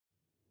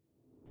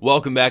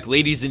Welcome back,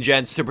 ladies and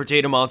gents, to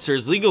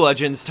Protatomonster's League of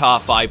Legends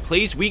Top 5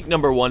 Plays Week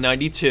number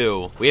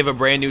 192. We have a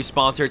brand new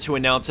sponsor to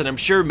announce, and I'm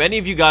sure many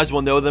of you guys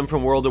will know them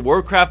from World of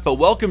Warcraft, but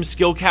welcome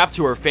SkillCap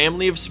to our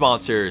family of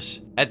sponsors.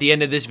 At the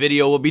end of this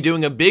video, we'll be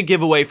doing a big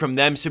giveaway from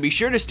them, so be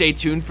sure to stay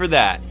tuned for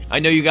that. I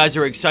know you guys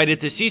are excited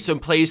to see some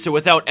plays, so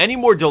without any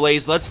more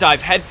delays, let's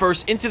dive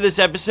headfirst into this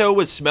episode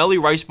with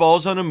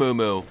SmellyRiceBalls on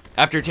Amumu.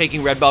 After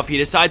taking red buff, he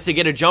decides to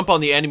get a jump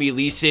on the enemy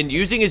Lucian,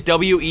 using his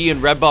WE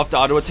and red buffed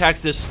auto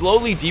attacks to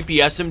slowly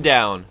DPS him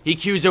down. He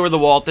Qs over the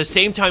wall at the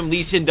same time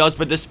Lucian does,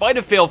 but despite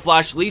a failed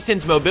flash,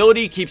 Lucian's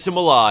mobility keeps him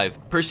alive.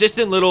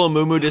 Persistent little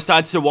Amumu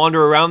decides to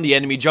wander around the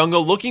enemy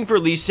jungle looking for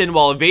Lucian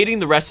while evading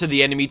the rest of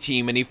the enemy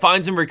team, and he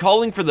finds him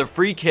recalling for the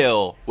free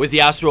kill. With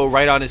Yasuo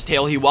right on his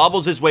tail, he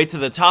wobbles his way to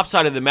the top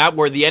side of the map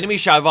where the enemy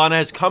Shyvana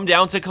has come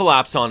down to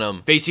collapse on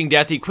him. Facing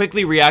death, he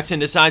quickly reacts and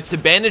decides to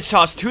bandage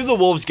toss to the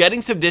wolves,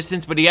 getting some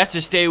distance, but he has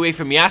to stay away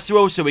from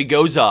Yasuo, so he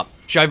goes up.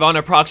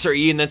 Shyvana procs her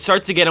E and then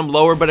starts to get him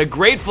lower, but a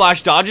great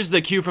flash dodges the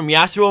Q from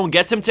Yasuo and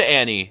gets him to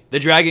Annie. The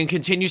dragon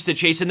continues to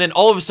chase, and then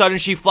all of a sudden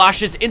she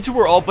flashes into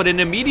her ult, but an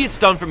immediate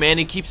stun from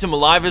Annie keeps him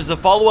alive as the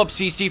follow-up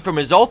CC from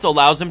his ult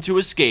allows him to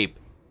escape.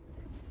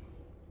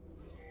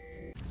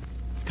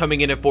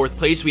 Coming in at 4th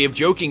place, we have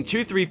Joking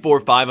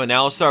 2345 on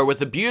Alistar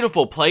with a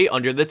beautiful play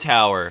under the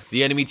tower.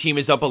 The enemy team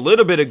is up a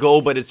little bit of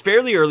gold, but it's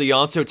fairly early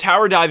on, so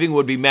tower diving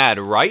would be mad,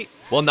 right?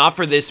 Well, not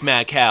for this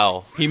Matt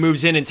Cow. He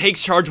moves in and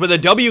takes charge with a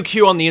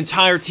WQ on the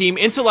entire team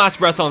into last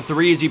breath on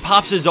 3 as he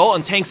pops his ult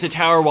and tanks the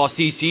tower while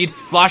CC'd,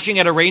 flashing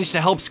at a range to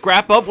help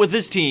scrap up with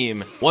his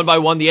team. One by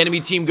one, the enemy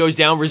team goes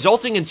down,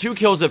 resulting in 2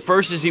 kills at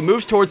first as he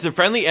moves towards the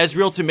friendly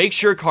Ezreal to make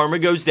sure Karma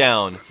goes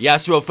down.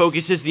 Yasuo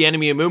focuses the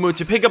enemy Amumu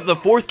to pick up the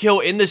 4th kill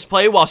in this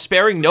play while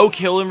sparing no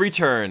kill in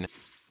return.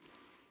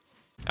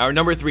 Our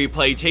number 3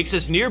 play takes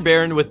us near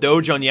Baron with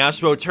Doge on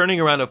Yasuo turning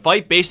around a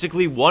fight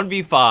basically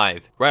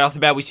 1v5. Right off the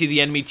bat, we see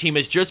the enemy team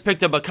has just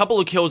picked up a couple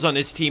of kills on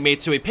his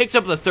teammates, so he picks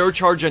up the 3rd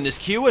charge on his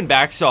Q and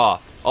backs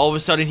off. All of a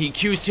sudden, he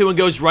Qs 2 and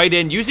goes right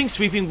in, using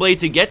Sweeping Blade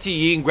to get to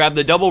E and grab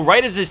the double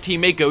right as his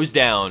teammate goes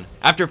down.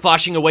 After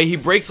flashing away, he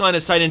breaks line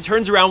of sight and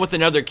turns around with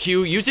another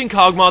Q, using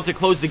Kog'Maw to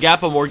close the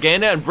gap on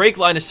Morgana and break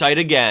line of sight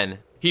again.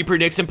 He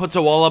predicts and puts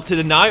a wall up to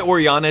deny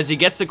Orianna as he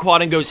gets the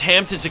quad and goes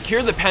ham to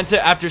secure the penta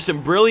after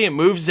some brilliant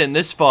moves in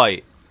this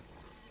fight.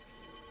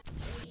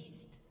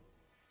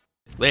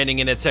 Landing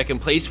in at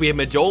 2nd place, we have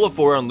Medola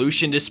 4 on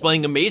Lucian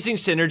displaying amazing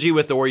synergy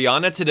with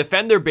Orianna to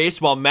defend their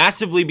base while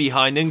massively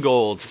behind in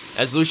gold.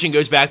 As Lucian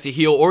goes back to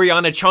heal,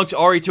 Orianna chunks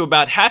Ahri to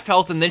about half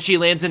health and then she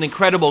lands an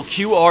incredible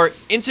QR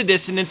into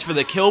dissonance for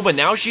the kill, but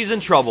now she's in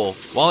trouble.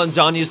 While in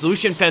Zhonya's,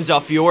 Lucian fends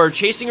off Fiora,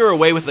 chasing her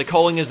away with the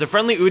culling as the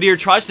friendly Udyr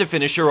tries to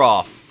finish her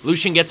off.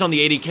 Lucian gets on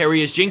the AD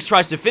carry as Jinx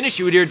tries to finish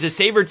Udyr to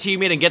save her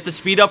teammate and get the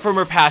speed up from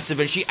her passive,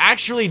 and she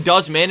actually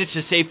does manage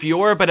to save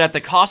Fiora, but at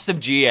the cost of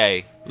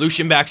GA.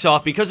 Lucian backs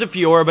off because of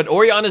Fiora, but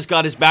Orianna's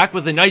got his back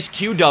with a nice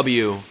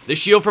QW. The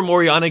shield from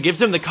Orianna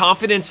gives him the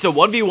confidence to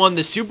 1v1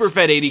 the super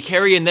fed AD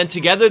carry, and then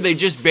together they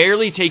just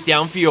barely take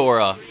down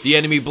Fiora. The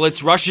enemy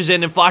Blitz rushes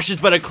in and flashes,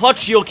 but a clutch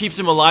shield keeps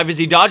him alive as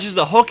he dodges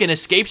the hook and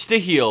escapes to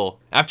heal.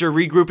 After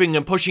regrouping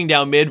and pushing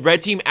down mid,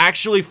 Red Team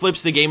actually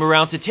flips the game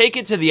around to take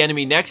it to the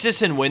enemy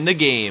Nexus and win the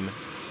game.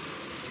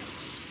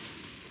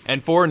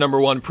 And for our number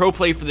 1 pro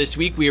play for this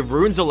week, we have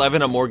Runes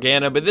 11 on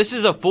Morgana, but this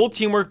is a full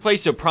teamwork play,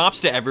 so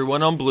props to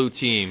everyone on blue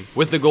team.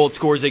 With the gold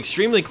scores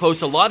extremely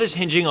close, a lot is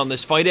hinging on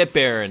this fight at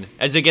Baron.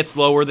 As it gets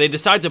lower, they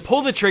decide to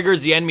pull the trigger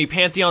as the enemy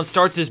Pantheon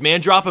starts his man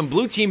drop and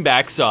blue team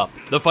backs up.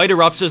 The fight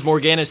erupts as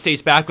Morgana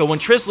stays back, but when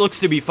Triss looks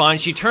to be fine,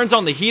 she turns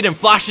on the heat and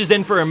flashes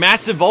in for a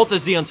massive vault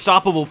as the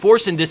unstoppable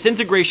force and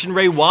disintegration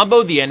ray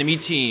wombo the enemy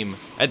team.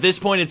 At this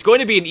point, it's going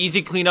to be an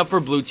easy cleanup for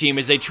blue team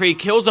as they trade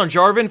kills on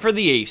Jarvan for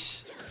the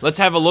ace. Let's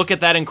have a look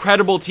at that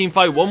incredible team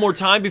fight one more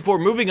time before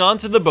moving on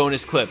to the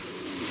bonus clip.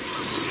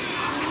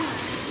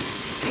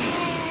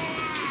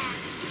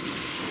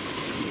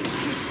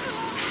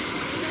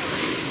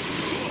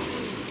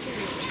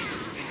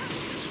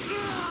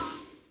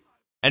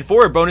 And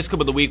for our bonus clip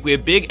of the week, we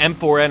have Big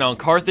M4N on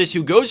Karthus,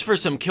 who goes for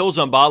some kills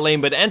on bot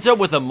lane, but ends up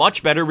with a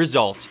much better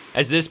result.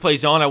 As this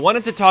plays on, I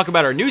wanted to talk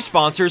about our new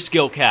sponsor,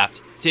 SkillCap.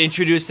 To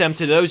introduce them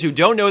to those who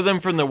don't know them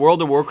from the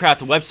World of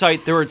Warcraft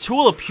website, they're a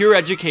tool of pure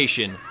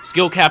education.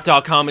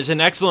 Skillcap.com is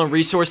an excellent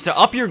resource to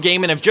up your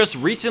game and have just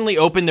recently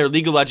opened their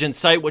League of Legends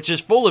site, which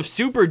is full of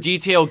super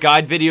detailed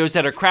guide videos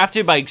that are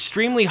crafted by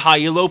extremely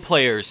high elo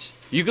players.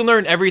 You can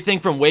learn everything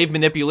from wave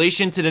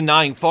manipulation to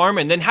denying farm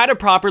and then how to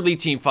properly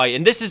teamfight,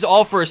 and this is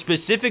all for a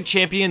specific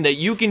champion that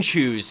you can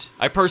choose.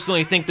 I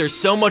personally think there's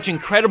so much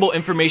incredible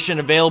information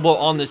available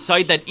on the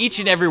site that each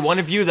and every one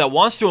of you that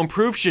wants to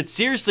improve should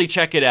seriously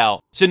check it out.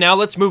 So now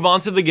let's move on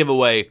to the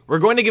giveaway. We're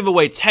going to give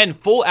away 10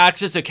 full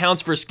access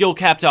accounts for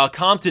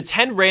skillcap.com to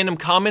 10 random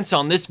comments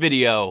on this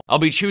video. I'll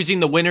be choosing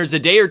the winners a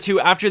day or two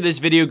after this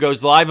video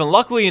goes live, and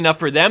luckily enough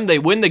for them, they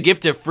win the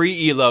gift of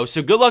free elo,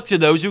 so good luck to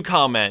those who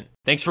comment.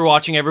 Thanks for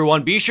watching,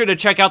 everyone. Be sure to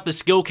check out the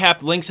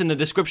SkillCap links in the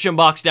description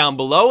box down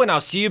below, and I'll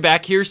see you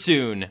back here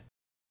soon.